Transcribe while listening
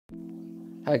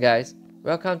Hi guys,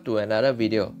 welcome to another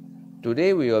video.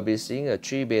 Today we will be seeing a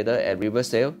 3-bedder at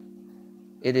Riversail.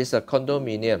 It is a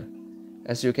condominium.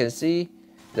 As you can see,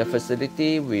 the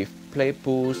facility with play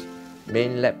pools,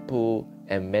 main lap pool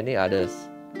and many others.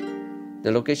 The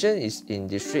location is in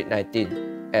District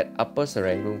 19 at Upper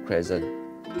Serangoon Crescent.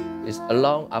 It's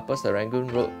along Upper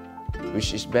Serangoon Road,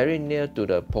 which is very near to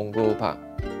the PUNGGOL Park.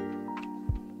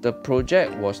 The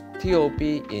project was TOP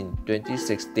in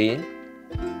 2016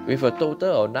 with a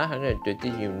total of 920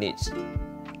 units,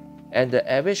 and the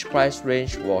average price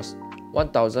range was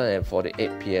 1,048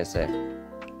 PSF.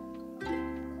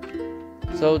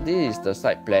 So this is the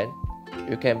site plan.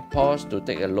 You can pause to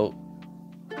take a look.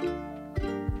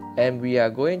 And we are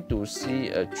going to see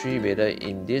a 3-bedder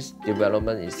in this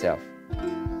development itself.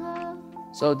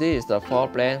 So this is the floor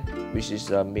plan, which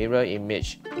is a mirror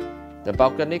image. The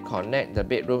balcony connects the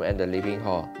bedroom and the living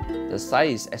hall. The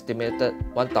size is estimated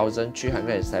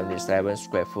 1,377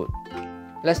 square foot.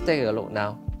 Let's take a look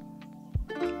now.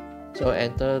 So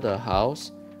enter the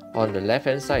house. On the left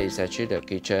hand side is actually the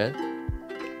kitchen.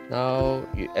 Now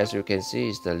as you can see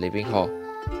is the living hall.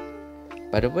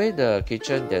 By the way, the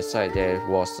kitchen that side there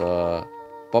was a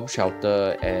bomb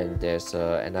shelter and there's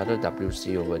another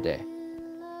WC over there.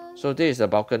 So this is the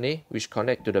balcony which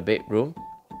connects to the bedroom.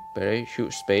 Very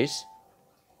huge space.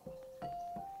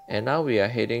 And now we are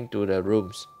heading to the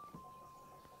rooms.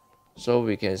 So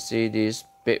we can see this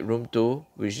bedroom 2,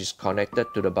 which is connected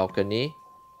to the balcony.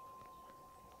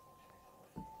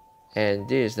 And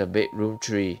this is the bedroom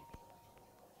 3.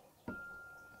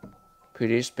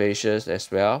 Pretty spacious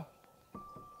as well.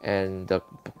 And the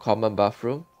common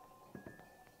bathroom.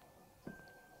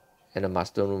 And the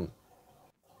master room.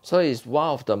 So it's one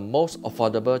of the most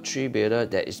affordable 3-bedder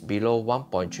that is below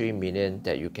 1.3 million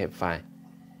that you can find.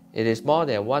 It is more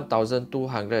than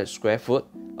 1,200 square foot,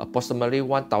 approximately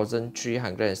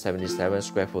 1,377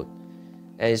 square foot,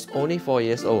 and it's only 4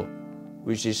 years old,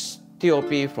 which is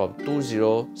TOP from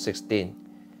 2016,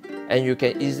 and you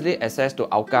can easily access to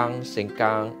HOUGANG,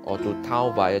 Sengkang or to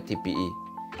town via TPE.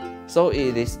 So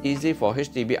it is easy for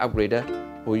HDB upgrader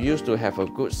who used to have a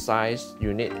good size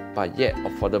unit but yet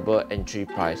affordable entry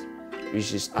price,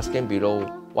 which is asking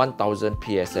below 1,000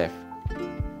 PSF.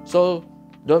 So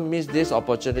don't miss this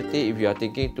opportunity if you are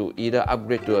thinking to either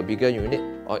upgrade to a bigger unit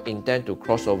or intend to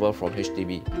cross over from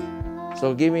HDB.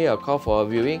 So give me a call for a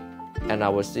viewing and I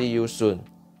will see you soon.